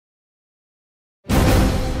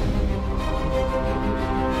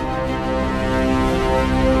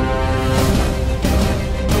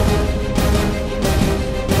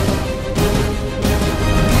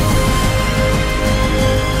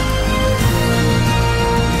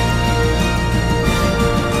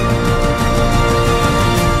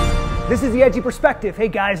This is The Edgy Perspective. Hey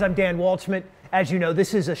guys, I'm Dan Waldschmidt. As you know,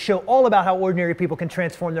 this is a show all about how ordinary people can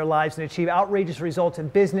transform their lives and achieve outrageous results in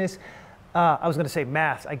business. I was going to say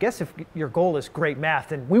math. I guess if your goal is great math,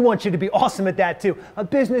 then we want you to be awesome at that too. A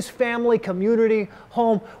business, family, community,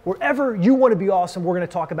 home, wherever you want to be awesome, we're going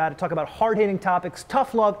to talk about it. Talk about hard-hitting topics,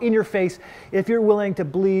 tough love in your face. If you're willing to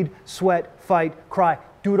bleed, sweat, fight, cry,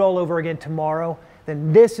 do it all over again tomorrow,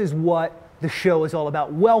 then this is what the show is all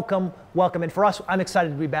about. Welcome, welcome. And for us, I'm excited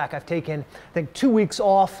to be back. I've taken, I think, 2 weeks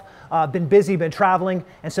off, been busy, been traveling.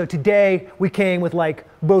 And so today we came with like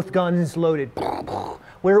both guns loaded.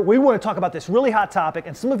 We want to talk about this really hot topic.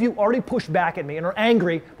 And some of you already pushed back at me and are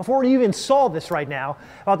angry before we even saw this right now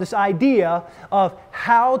about this idea of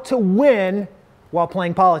how to win while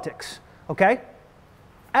playing politics. Okay?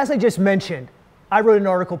 As I just mentioned, I wrote an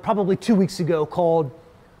article probably 2 weeks ago called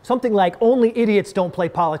something like "Only Idiots Don't Play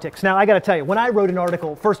Politics." Now, I got to tell you, when I wrote an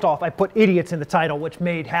article, first off, I put idiots in the title, which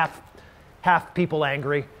made half people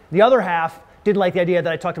angry. The other half didn't like the idea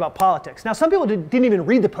that I talked about politics. Now, some people didn't even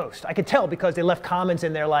read the post. I could tell because they left comments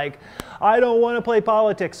in there like, "I don't want to play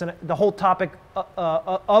politics." And the whole topic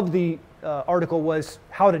of the article was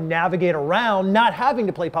how to navigate around not having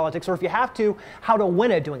to play politics, or if you have to, how to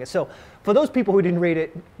win at doing it. So for those people who didn't read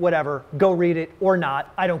it, whatever, go read it or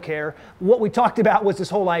not, I don't care. What we talked about was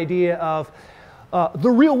this whole idea of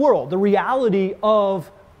the real world, the reality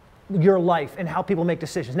of your life and how people make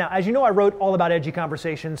decisions. Now, as you know, I wrote all about Edgy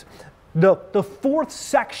Conversations. The fourth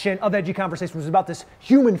section of Edgy Conversations was about this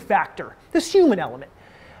human factor, this human element.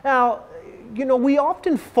 Now, you know, we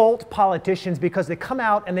often fault politicians because they come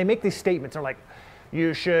out and they make these statements. They're like,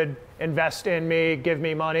 "You should invest in me, give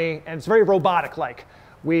me money." And it's very robotic-like.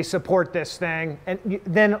 "We support this thing." And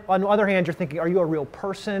then on the other hand, you're thinking, are you a real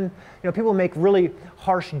person? You know, people make really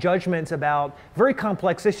harsh judgments about very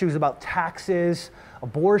complex issues about taxes,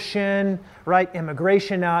 abortion, right?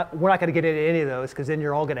 Immigration. Now, we're not going to get into any of those because then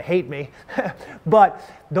you're all going to hate me. But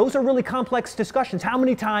those are really complex discussions. How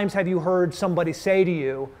many times have you heard somebody say to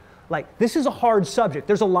you, like, "This is a hard subject.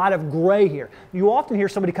 There's a lot of gray here"? You often hear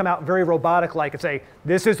somebody come out very robotic-like and say,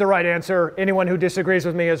 "This is the right answer. Anyone who disagrees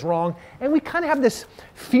with me is wrong." And we kind of have this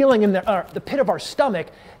feeling in the pit of our stomach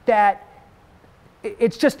that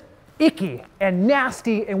it's just icky and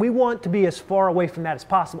nasty, and we want to be as far away from that as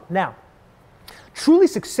possible. Now, truly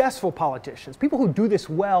successful politicians, people who do this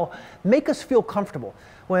well, make us feel comfortable.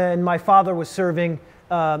 When my father was serving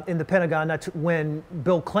in the Pentagon, that's when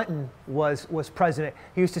Bill Clinton was president,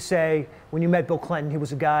 he used to say, when you met Bill Clinton, he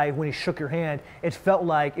was a guy, when he shook your hand, it felt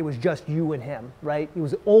like it was just you and him, right? He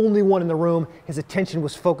was the only one in the room. His attention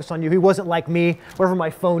was focused on you. He wasn't like me, wherever my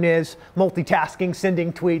phone is, multitasking,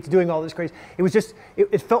 sending tweets, doing all this crazy. It was just,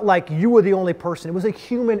 it felt like you were the only person. It was a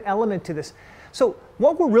human element to this. So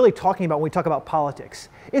what we're really talking about when we talk about politics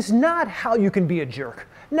is not how you can be a jerk,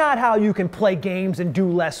 not how you can play games and do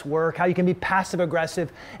less work, how you can be passive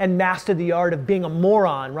aggressive and master the art of being a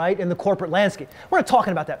moron, right, in the corporate landscape. We're not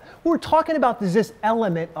talking about that. What we're talking about is this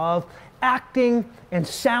element of acting and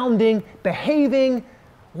sounding, behaving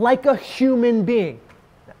like a human being.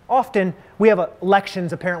 Often we have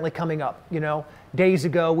elections apparently coming up, you know. Days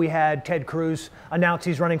ago, we had Ted Cruz announce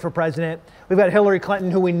he's running for president. We've got Hillary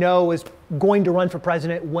Clinton, who we know is going to run for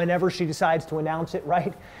president whenever she decides to announce it,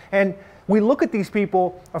 right? And we look at these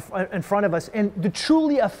people in front of us, and the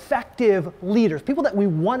truly effective leaders, people that we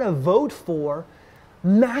want to vote for,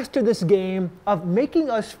 master this game of making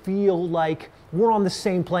us feel like we're on the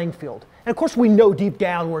same playing field. And of course, we know deep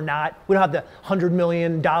down we're not. We don't have the $100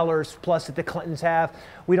 million plus that the Clintons have.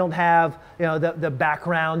 We don't have, you know, the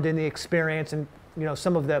background and the experience and, you know,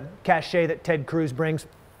 some of the cachet that Ted Cruz brings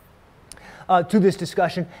to this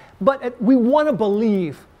discussion. But we want to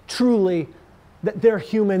believe truly that they're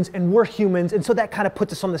humans and we're humans, and so that kind of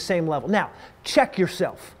puts us on the same level. Now, check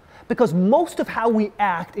yourself. Because most of how we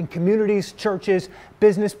act in communities, churches,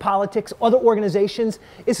 business, politics, other organizations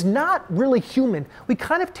is not really human. We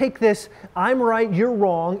kind of take this, "I'm right, you're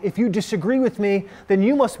wrong. If you disagree with me, then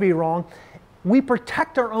you must be wrong." We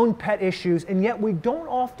protect our own pet issues, and yet we don't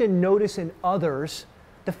often notice in others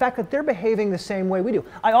the fact that they're behaving the same way we do.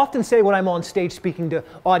 I often say when I'm on stage speaking to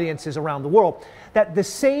audiences around the world that the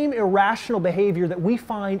same irrational behavior that we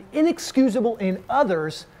find inexcusable in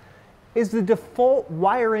others is the default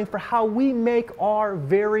wiring for how we make our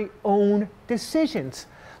very own decisions.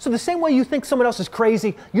 So the same way you think someone else is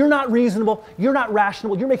crazy, you're not reasonable, you're not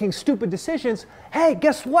rational, you're making stupid decisions, hey,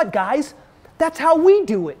 guess what, guys? That's how we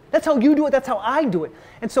do it. That's how you do it, that's how I do it.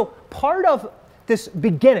 And so part of this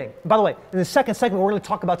beginning, by the way, in the second segment, we're going to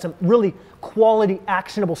talk about some really quality,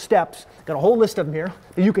 actionable steps. Got a whole list of them here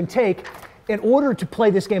that you can take in order to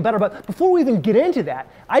play this game better. But before we even get into that,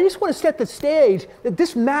 I just want to set the stage that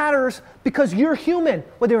this matters because you're human.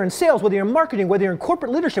 Whether you're in sales, whether you're in marketing, whether you're in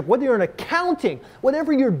corporate leadership, whether you're in accounting,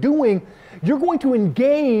 whatever you're doing, you're going to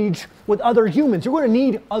engage with other humans. You're going to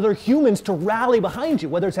need other humans to rally behind you,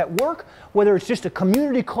 whether it's at work, whether it's just a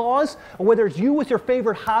community cause, or whether it's you with your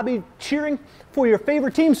favorite hobby cheering for your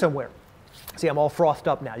favorite team somewhere. See, I'm all frothed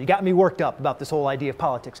up now. You got me worked up about this whole idea of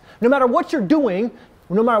politics. No matter what you're doing,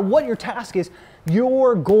 no matter what your task is,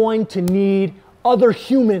 you're going to need other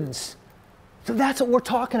humans. So that's what we're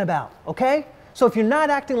talking about, okay? So if you're not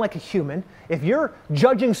acting like a human, if you're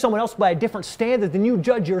judging someone else by a different standard than you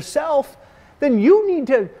judge yourself, then you need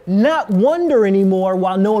to not wonder anymore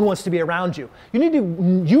while no one wants to be around you.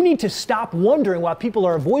 You need to stop wondering while people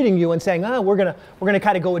are avoiding you and saying, we're gonna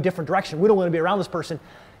kind of go a different direction. We don't want to be around this person.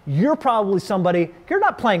 You're probably somebody, you're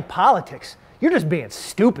not playing politics. You're just being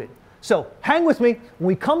stupid. So hang with me. When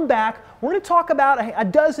we come back, we're going to talk about a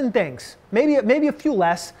dozen things, maybe a few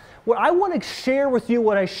less, where I want to share with you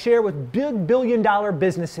what I share with big billion-dollar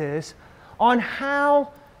businesses on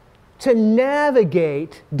how to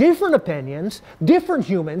navigate different opinions, different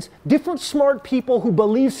humans, different smart people who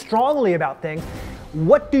believe strongly about things.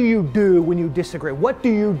 What do you do when you disagree? What do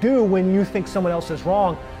you do when you think someone else is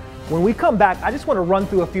wrong? When we come back, I just want to run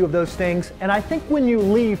through a few of those things, and I think when you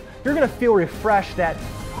leave, you're going to feel refreshed that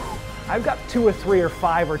I've got 2 or 3 or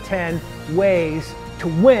 5 or 10 ways to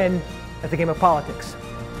win at the game of politics.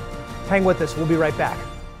 Hang with us. We'll be right back.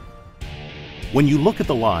 When you look at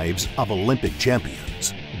the lives of Olympic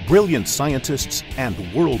champions, brilliant scientists, and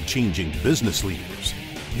world-changing business leaders,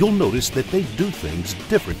 you'll notice that they do things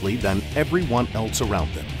differently than everyone else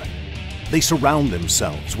around them. They surround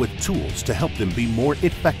themselves with tools to help them be more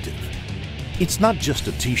effective. It's not just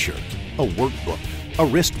a t-shirt, a workbook, a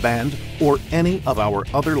wristband, or any of our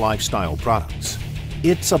other lifestyle products.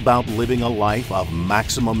 It's about living a life of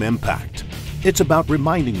maximum impact. It's about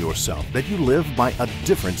reminding yourself that you live by a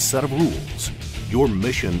different set of rules. Your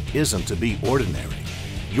mission isn't to be ordinary.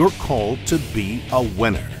 You're called to be a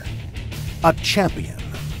winner, a champion,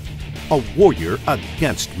 a warrior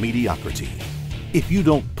against mediocrity. If you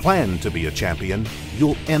don't plan to be a champion,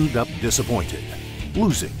 you'll end up disappointed,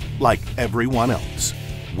 losing like everyone else.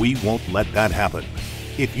 We won't let that happen.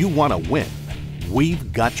 If you want to win,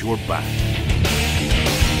 we've got your back.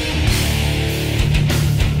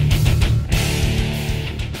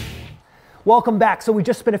 Welcome back. So we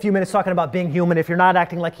just spent a few minutes talking about being human. If you're not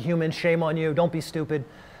acting like a human, shame on you. Don't be stupid.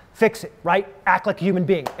 Fix it, right? Act like a human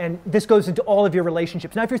being. And this goes into all of your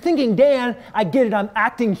relationships. Now, if you're thinking, Dan, I get it, I'm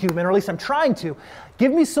acting human, or at least I'm trying to.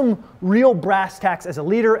 Give me some real brass tacks as a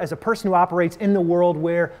leader, as a person who operates in the world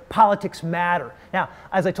where politics matter. Now,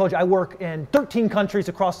 as I told you, I work in 13 countries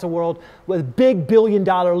across the world with big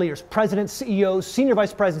billion-dollar leaders, presidents, CEOs, senior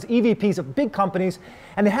vice presidents, EVPs of big companies,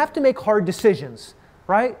 and they have to make hard decisions,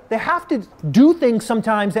 right? They have to do things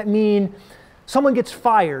sometimes that mean someone gets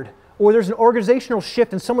fired, or there's an organizational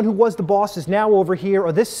shift and someone who was the boss is now over here,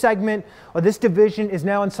 or this segment or this division is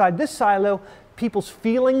now inside this silo. People's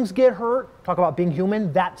feelings get hurt. Talk about being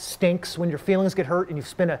human. That stinks when your feelings get hurt and you've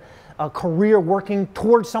spent a career working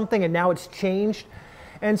towards something and now it's changed.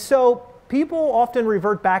 And so people often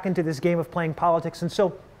revert back into this game of playing politics. And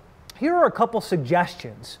so here are a couple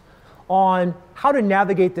suggestions on how to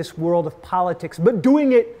navigate this world of politics, but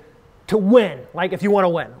doing it to win, like if you want to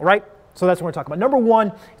win, right? So that's what we're talking about. Number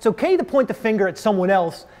one, it's okay to point the finger at someone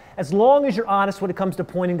else as long as you're honest when it comes to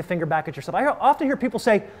pointing the finger back at yourself. I often hear people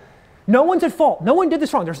say, no one's at fault. No one did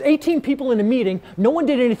this wrong. There's 18 people in a meeting. No one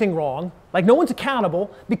did anything wrong. Like no one's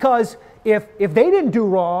accountable because if they didn't do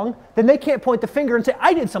wrong, then they can't point the finger and say,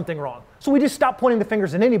 I did something wrong. So we just stop pointing the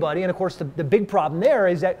fingers at anybody. And of course, the big problem there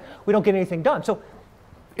is that we don't get anything done. So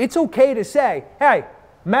it's okay to say, hey,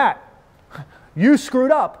 Matt, you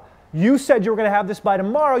screwed up. You said you were going to have this by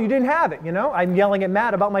tomorrow. You didn't have it, you know? I'm yelling at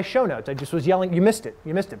Matt about my show notes. I just was yelling. You missed it.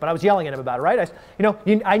 But I was yelling at him about it, right?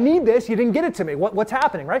 I need this. You didn't get it to me. What's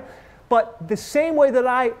happening, right? But the same way that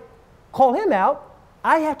I call him out,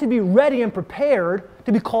 I have to be ready and prepared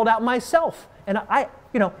to be called out myself. And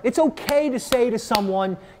it's okay to say to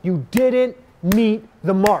someone, you didn't meet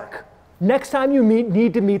the mark. Next time you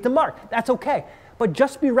need to meet the mark. That's okay. But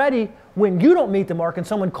just be ready when you don't meet the mark and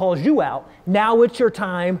someone calls you out. Now it's your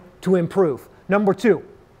time to improve. Number two,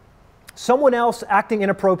 someone else acting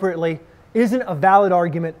inappropriately isn't a valid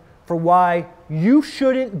argument for why you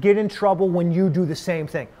shouldn't get in trouble when you do the same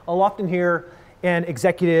thing. I'll often hear in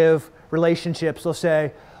executive relationships, they'll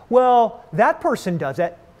say, well, that person does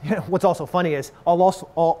that. You know, what's also funny is I'll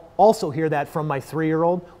also hear that from my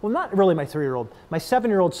 3-year-old. Well, not really my 3-year-old. My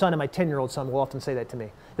 7-year-old son and my 10-year-old son will often say that to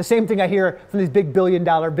me. The same thing I hear from these big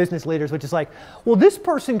billion-dollar business leaders, which is like, well, this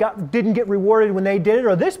person didn't get rewarded when they did it,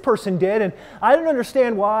 or this person did, and I don't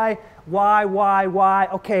understand why.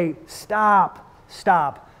 Okay, stop.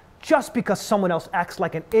 Just because someone else acts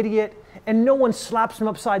like an idiot and no one slaps them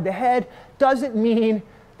upside the head doesn't mean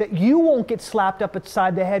that you won't get slapped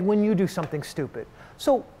upside the head when you do something stupid.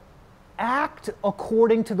 So act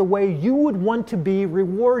according to the way you would want to be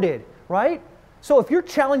rewarded, right? So if you're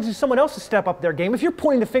challenging someone else to step up their game, if you're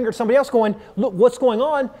pointing the finger at somebody else going, look, what's going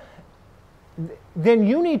on, then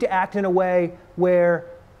you need to act in a way where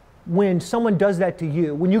when someone does that to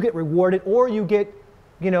you, when you get rewarded or you get,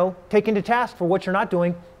 taken to task for what you're not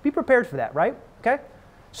doing, be prepared for that, right? Okay?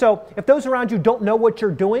 So if those around you don't know what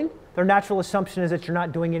you're doing, their natural assumption is that you're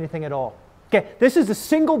not doing anything at all. Okay, this is the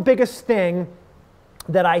single biggest thing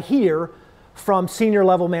that I hear from senior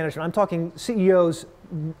level management. I'm talking CEOs,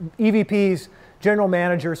 EVPs, general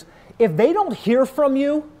managers. If they don't hear from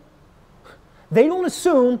you, they don't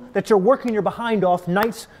assume that you're working your behind off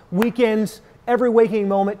nights, weekends, every waking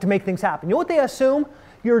moment to make things happen. You know what they assume?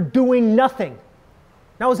 You're doing nothing.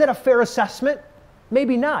 Now, is that a fair assessment?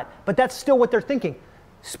 Maybe not, but that's still what they're thinking.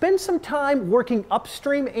 Spend some time working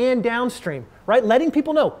upstream and downstream, right? Letting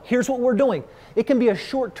people know, here's what we're doing. It can be a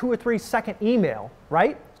short 2 or 3 second email,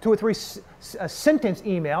 right? 2 or 3 sentence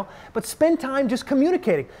email, but spend time just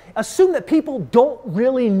communicating. Assume that people don't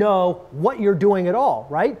really know what you're doing at all,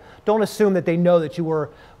 right? Don't assume that they know that you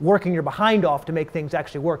were working your behind off to make things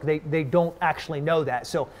actually work. They don't actually know that.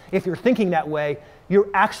 So if you're thinking that way, you're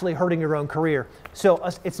actually hurting your own career. So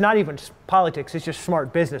it's not even politics, it's just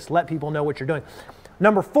smart business. Let people know what you're doing.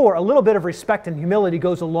 Number 4, a little bit of respect and humility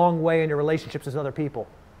goes a long way in your relationships with other people.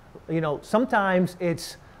 Sometimes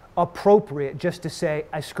it's appropriate just to say,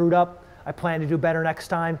 I screwed up, I plan to do better next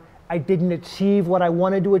time, I didn't achieve what I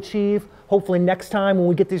wanted to achieve, hopefully next time when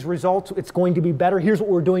we get these results, it's going to be better, here's what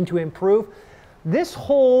we're doing to improve. This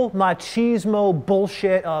whole machismo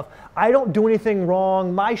bullshit of, I don't do anything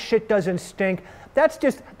wrong, my shit doesn't stink, that's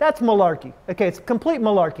malarkey. Okay, it's complete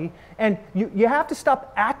malarkey. And you have to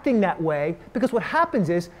stop acting that way, because what happens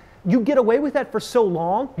is you get away with that for so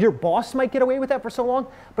long, your boss might get away with that for so long,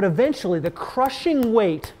 but eventually the crushing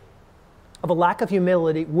weight of a lack of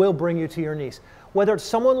humility will bring you to your knees. Whether it's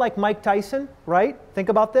someone like Mike Tyson, right? Think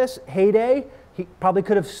about this, heyday, he probably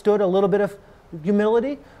could have stood a little bit of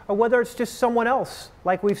humility, or whether it's just someone else,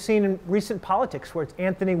 like we've seen in recent politics, where it's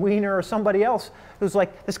Anthony Weiner or somebody else, who's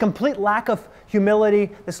like this complete lack of humility,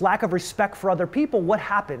 this lack of respect for other people. What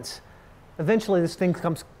happens? Eventually this thing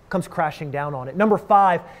comes crashing down on it. Number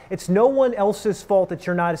 5, it's no one else's fault that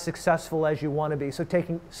you're not as successful as you want to be,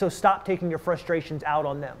 so stop taking your frustrations out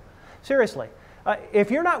on them. Seriously, if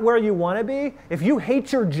you're not where you want to be, if you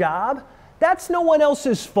hate your job, that's no one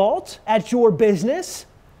else's fault at your business.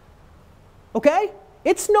 Okay?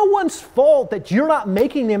 It's no one's fault that you're not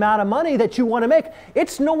making the amount of money that you want to make.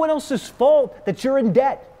 It's no one else's fault that you're in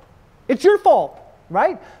debt. It's your fault,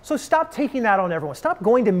 right? So stop taking that on everyone. Stop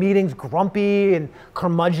going to meetings grumpy and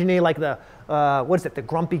curmudgeon-y like the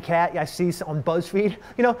grumpy cat I see on BuzzFeed.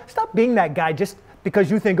 Stop being that guy just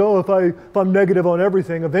because you think, oh, if I'm negative on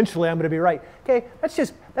everything, eventually I'm going to be right. Okay,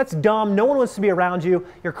 that's dumb. No one wants to be around you.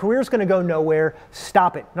 Your career's going to go nowhere.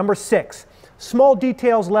 Stop it. Number 6, small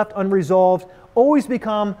details left unresolved always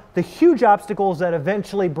become the huge obstacles that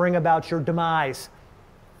eventually bring about your demise.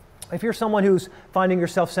 If you're someone who's finding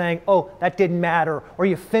yourself saying, oh, that didn't matter, or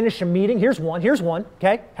you finish a meeting, here's one,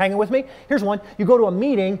 okay, hanging with me, here's one, you go to a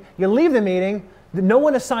meeting, you leave the meeting, no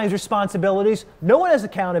one assigns responsibilities, no one has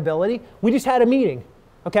accountability, we just had a meeting,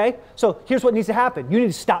 okay? So here's what needs to happen. You need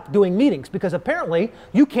to stop doing meetings, because apparently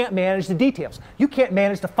you can't manage the details. You can't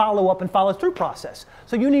manage the follow-up and follow-through process.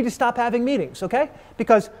 So you need to stop having meetings, okay?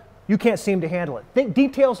 Because you can't seem to handle it. Think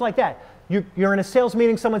details like that. You're in a sales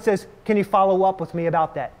meeting, someone says, can you follow up with me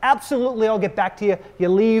about that? Absolutely, I'll get back to you. You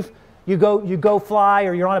leave, you go fly,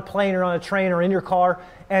 or you're on a plane or on a train or in your car,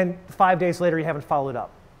 and 5 days later you haven't followed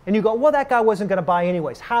up. And you go, well, that guy wasn't going to buy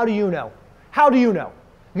anyways. How do you know? How do you know?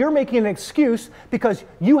 You're making an excuse because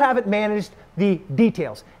you haven't managed the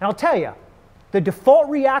details. And I'll tell you, the default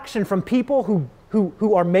reaction from people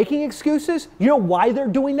who are making excuses, you know why they're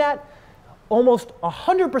doing that? Almost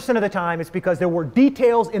 100% of the time, it's because there were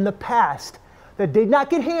details in the past that did not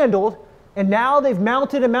get handled, and now they've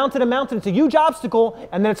mounted. It's a huge obstacle,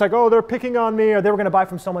 and then it's like, oh, they're picking on me, or they were going to buy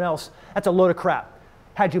from someone else. That's a load of crap.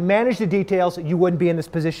 Had you managed the details, you wouldn't be in this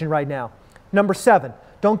position right now. Number 7,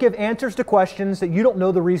 don't give answers to questions that you don't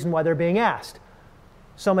know the reason why they're being asked.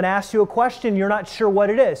 Someone asks you a question, you're not sure what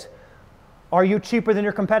it is. Are you cheaper than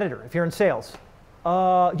your competitor if you're in sales?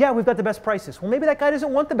 Yeah, we've got the best prices. Well, maybe that guy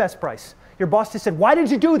doesn't want the best price. Your boss just said, why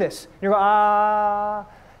did you do this? And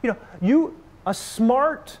you go, a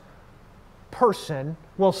smart person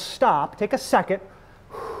will stop, take a second,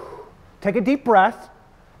 take a deep breath,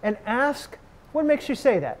 and ask, what makes you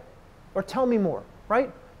say that? Or tell me more,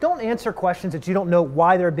 right? Don't answer questions that you don't know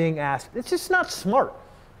why they're being asked. It's just not smart.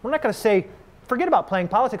 We're not going to say, forget about playing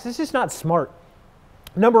politics. It's just not smart.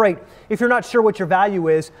 Number 8, if you're not sure what your value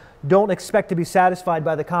is, don't expect to be satisfied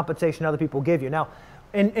by the compensation other people give you. Now,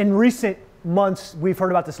 in recent months, we've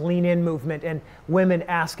heard about this lean in movement and women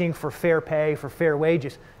asking for fair pay, for fair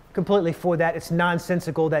wages. Completely for that. It's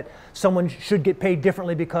nonsensical that someone should get paid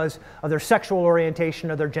differently because of their sexual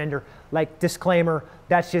orientation or their gender. Like, disclaimer,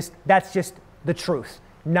 that's just the truth.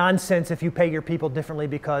 Nonsense if you pay your people differently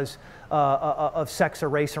because of sex or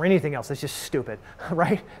race or anything else. It's just stupid,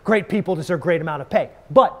 right? Great people deserve a great amount of pay.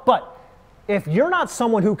 But if you're not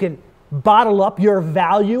someone who can bottle up your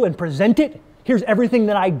value and present it, here's everything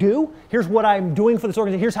that I do, here's what I'm doing for this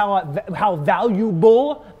organization, here's how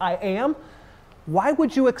valuable I am, why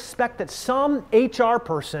would you expect that some HR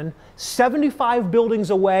person 75 buildings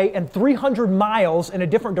away and 300 miles in a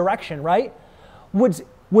different direction, right,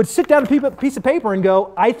 would sit down a piece of paper and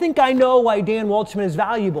go, I think I know why Dan Waltzman is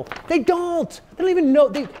valuable. They don't. They don't even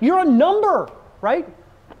know. You're a number, right?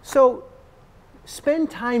 So spend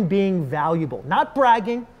time being valuable, not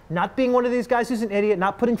bragging, not being one of these guys who's an idiot,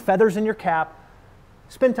 not putting feathers in your cap.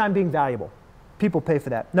 Spend time being valuable. People pay for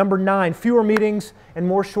that. Number 9, fewer meetings and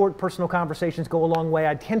more short personal conversations go a long way.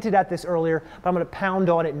 I hinted at this earlier, but I'm going to pound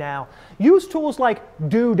on it now. Use tools like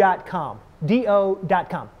do.com,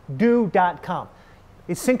 do.com, do.com.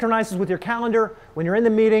 It synchronizes with your calendar. When you're in the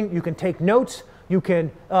meeting, you can take notes. You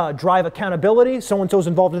can drive accountability. So-and-so's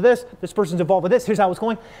involved with this. This person's involved with this. Here's how it's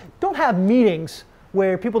going. Don't have meetings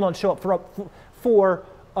where people don't show up or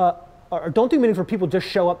don't do meetings where people just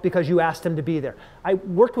show up because you asked them to be there. I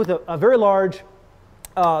worked with a very large,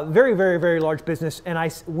 very, very, very large business, and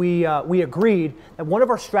we agreed that one of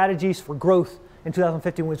our strategies for growth in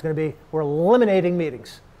 2015 was going to be we're eliminating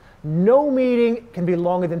meetings. No meeting can be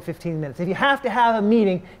longer than 15 minutes. If you have to have a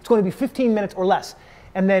meeting, it's going to be 15 minutes or less.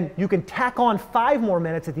 And then you can tack on 5 more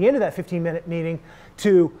minutes at the end of that 15-minute meeting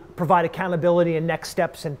to provide accountability and next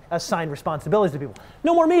steps and assign responsibilities to people.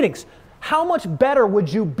 No more meetings. How much better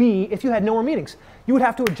would you be if you had no more meetings? You would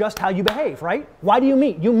have to adjust how you behave, right? Why do you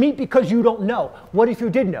meet? You meet because you don't know. What if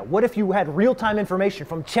you did know? What if you had real-time information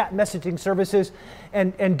from chat messaging services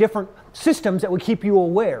and different systems that would keep you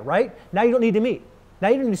aware, right? Now you don't need to meet. Now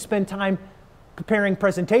you don't need to spend time preparing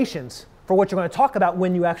presentations for what you're going to talk about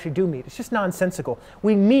when you actually do meet. It's just nonsensical.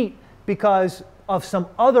 We meet because of some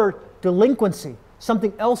other delinquency,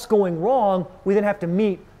 something else going wrong. We then have to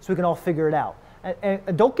meet so we can all figure it out.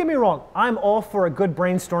 And don't get me wrong, I'm all for a good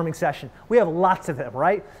brainstorming session. We have lots of them,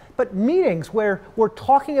 right? But meetings where we're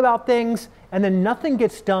talking about things and then nothing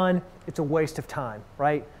gets done, it's a waste of time,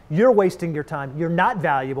 right? You're wasting your time. You're not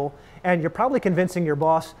valuable, and you're probably convincing your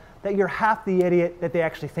boss that you're half the idiot that they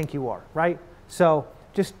actually think you are, right? So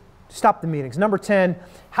just stop the meetings. Number 10,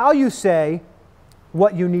 how you say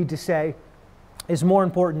what you need to say is more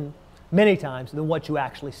important many times than what you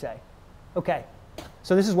actually say. Okay,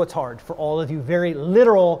 so this is what's hard for all of you very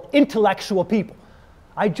literal, intellectual people.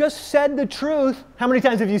 I just said the truth. How many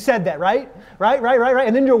times have you said that, right? Right.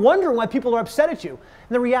 And then you're wondering why people are upset at you.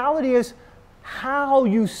 And the reality is how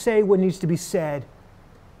you say what needs to be said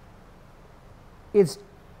is,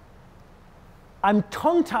 I'm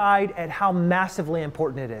tongue-tied at how massively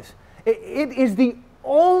important it is. It is the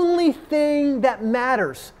only thing that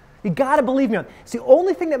matters. You got to believe me on it. It's the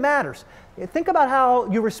only thing that matters. Think about how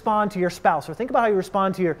you respond to your spouse, or think about how you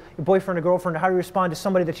respond to your boyfriend or girlfriend, or how you respond to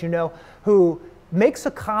somebody that you know who makes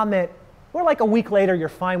a comment, or like a week later you're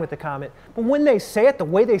fine with the comment. But when they say it, the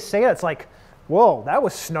way they say it, it's like, whoa, that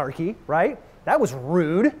was snarky, right? That was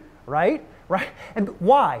rude, right? And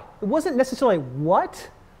why? It wasn't necessarily what,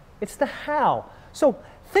 it's the how. So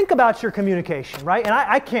think about your communication, right? And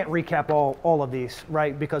I can't recap all of these,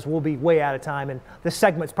 right? Because we'll be way out of time, and this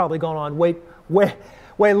segment's probably gone on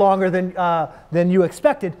way longer than you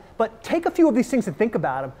expected. But take a few of these things and think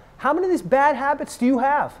about them. How many of these bad habits do you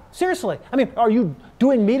have? Seriously. I mean, are you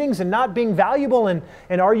doing meetings and not being valuable? And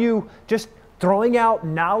are you just throwing out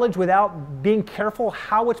knowledge without being careful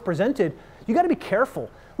how it's presented? You got to be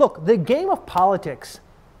careful. Look, the game of politics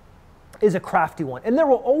is a crafty one. And there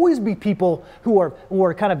will always be people who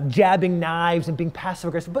are kind of jabbing knives and being passive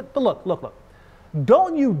aggressive. But look.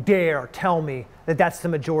 Don't you dare tell me that that's the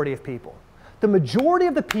majority of people. The majority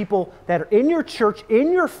of the people that are in your church,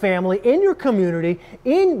 in your family, in your community,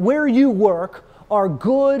 in where you work, are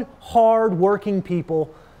good, hard-working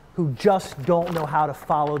people who just don't know how to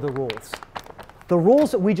follow the rules. The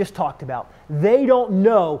rules that we just talked about, they don't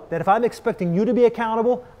know that if I'm expecting you to be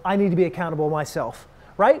accountable, I need to be accountable myself,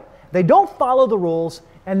 right? They don't follow the rules,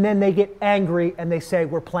 and then they get angry and they say,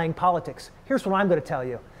 we're playing politics. Here's what I'm going to tell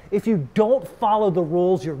you. If you don't follow the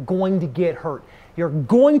rules, you're going to get hurt. You're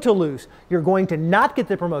going to lose. You're going to not get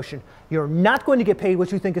the promotion. You're not going to get paid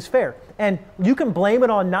what you think is fair. And you can blame it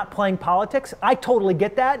on not playing politics. I totally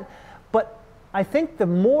get that. But I think the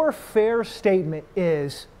more fair statement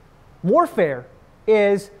is,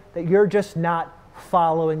 that you're just not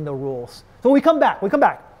following the rules. So we come back. I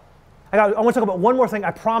want to talk about one more thing.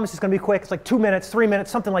 I promise it's going to be quick. It's like 2 minutes, 3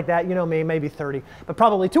 minutes, something like that. You know me, maybe 30, but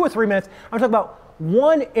probably 2 or 3 minutes. I'm talking about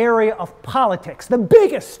one area of politics, the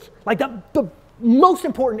biggest, like the most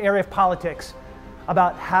important area of politics,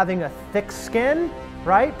 about having a thick skin,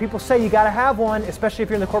 right? People say you got to have one, especially if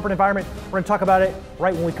you're in the corporate environment. We're going to talk about it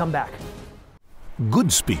right when we come back.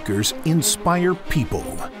 Good speakers inspire people.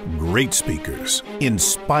 Great speakers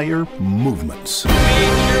inspire movements. We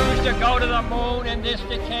choose to go to the moon in this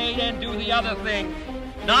decade and do the other thing,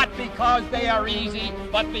 not because they are easy,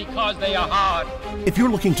 but because they are hard. If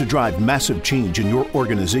you're looking to drive massive change in your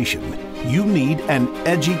organization, you need an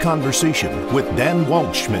edgy conversation with Dan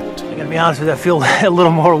Waldschmidt. I'm gonna be honest with you, I feel a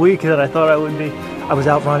little more weak than I thought I would be. I was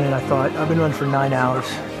out running, I thought, I've been running for 9 hours.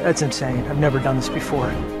 That's insane. I've never done this before.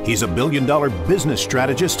 He's a billion-dollar business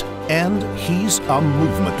strategist, and he's a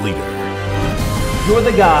movement leader. You're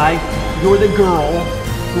the guy, you're the girl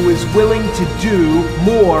who is willing to do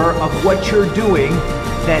more of what you're doing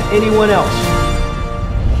than anyone else.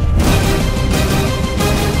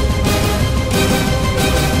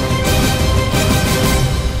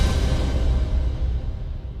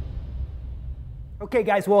 Okay,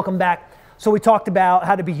 guys, welcome back. So we talked about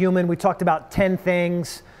how to be human. We talked about 10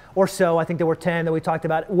 things or so. I think there were 10 that we talked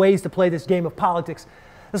about, ways to play this game of politics.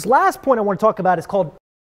 This last point I want to talk about is called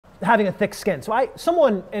having a thick skin. So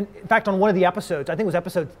someone, in fact, on one of the episodes, I think it was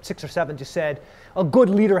episode 6 or 7, just said, a good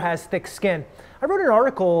leader has thick skin. I wrote an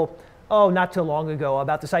article, not too long ago,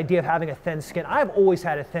 about this idea of having a thin skin. I've always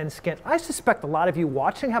had a thin skin. I suspect a lot of you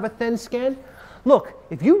watching have a thin skin. Look,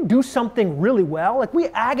 if you do something really well, like we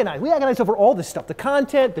agonize over all this stuff, the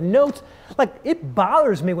content, the notes. Like, it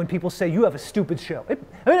bothers me when people say you have a stupid show. It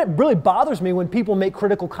really bothers me when people make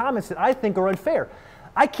critical comments that I think are unfair.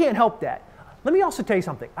 I can't help that. Let me also tell you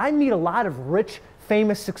something. I meet a lot of rich,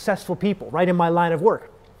 famous, successful people right in my line of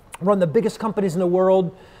work. Run the biggest companies in the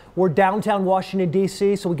world. We're downtown Washington,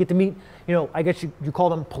 D.C., so we get to meet, I guess you call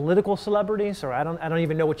them political celebrities, or I don't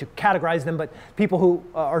even know what you categorize them, but people who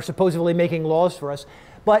are supposedly making laws for us.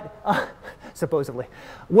 But, supposedly,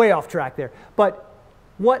 way off track there. But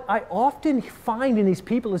what I often find in these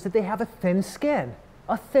people is that they have a thin skin,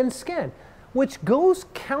 which goes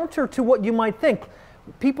counter to what you might think.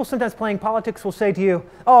 People sometimes playing politics will say to you,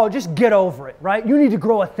 oh, just get over it, right? You need to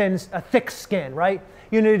grow a thick skin, right?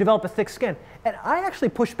 You need to develop a thick skin. And I actually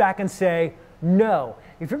push back and say, no.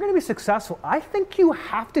 If you're going to be successful, I think you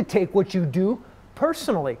have to take what you do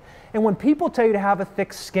personally. And when people tell you to have a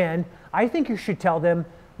thick skin, I think you should tell them,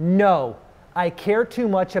 no, I care too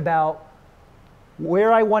much about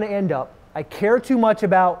where I want to end up. I care too much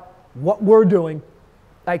about what we're doing.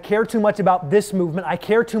 I care too much about this movement. I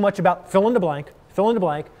care too much about fill in the blank,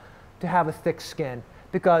 to have a thick skin.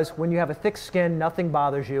 Because when you have a thick skin, nothing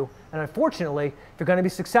bothers you. And unfortunately, if you're going to be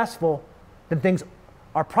successful, then things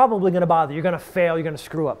are probably going to bother you. You're going to fail. You're going to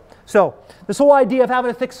screw up. So this whole idea of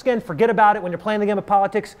having a thick skin, forget about it when you're playing the game of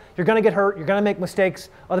politics. You're going to get hurt. You're going to make mistakes.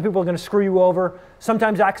 Other people are going to screw you over,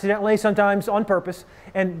 sometimes accidentally, sometimes on purpose.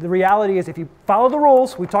 And the reality is if you follow the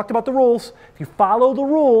rules, we talked about the rules. If you follow the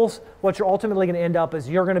rules, what you're ultimately going to end up is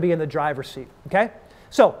you're going to be in the driver's seat. Okay?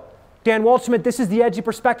 So Dan Waldschmidt, this is The Edgy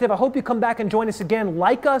Perspective. I hope you come back and join us again.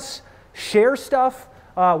 Like us, share stuff.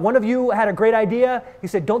 One of you had a great idea. He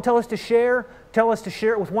said, don't tell us to share. Tell us to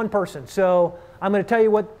share it with one person. So I'm going to tell you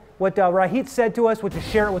what Rahit said to us, which is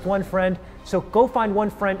share it with one friend. So go find one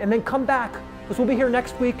friend and then come back, because we'll be here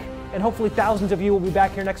next week, and hopefully thousands of you will be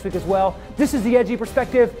back here next week as well. This is The Edgy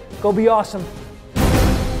Perspective. Go be awesome.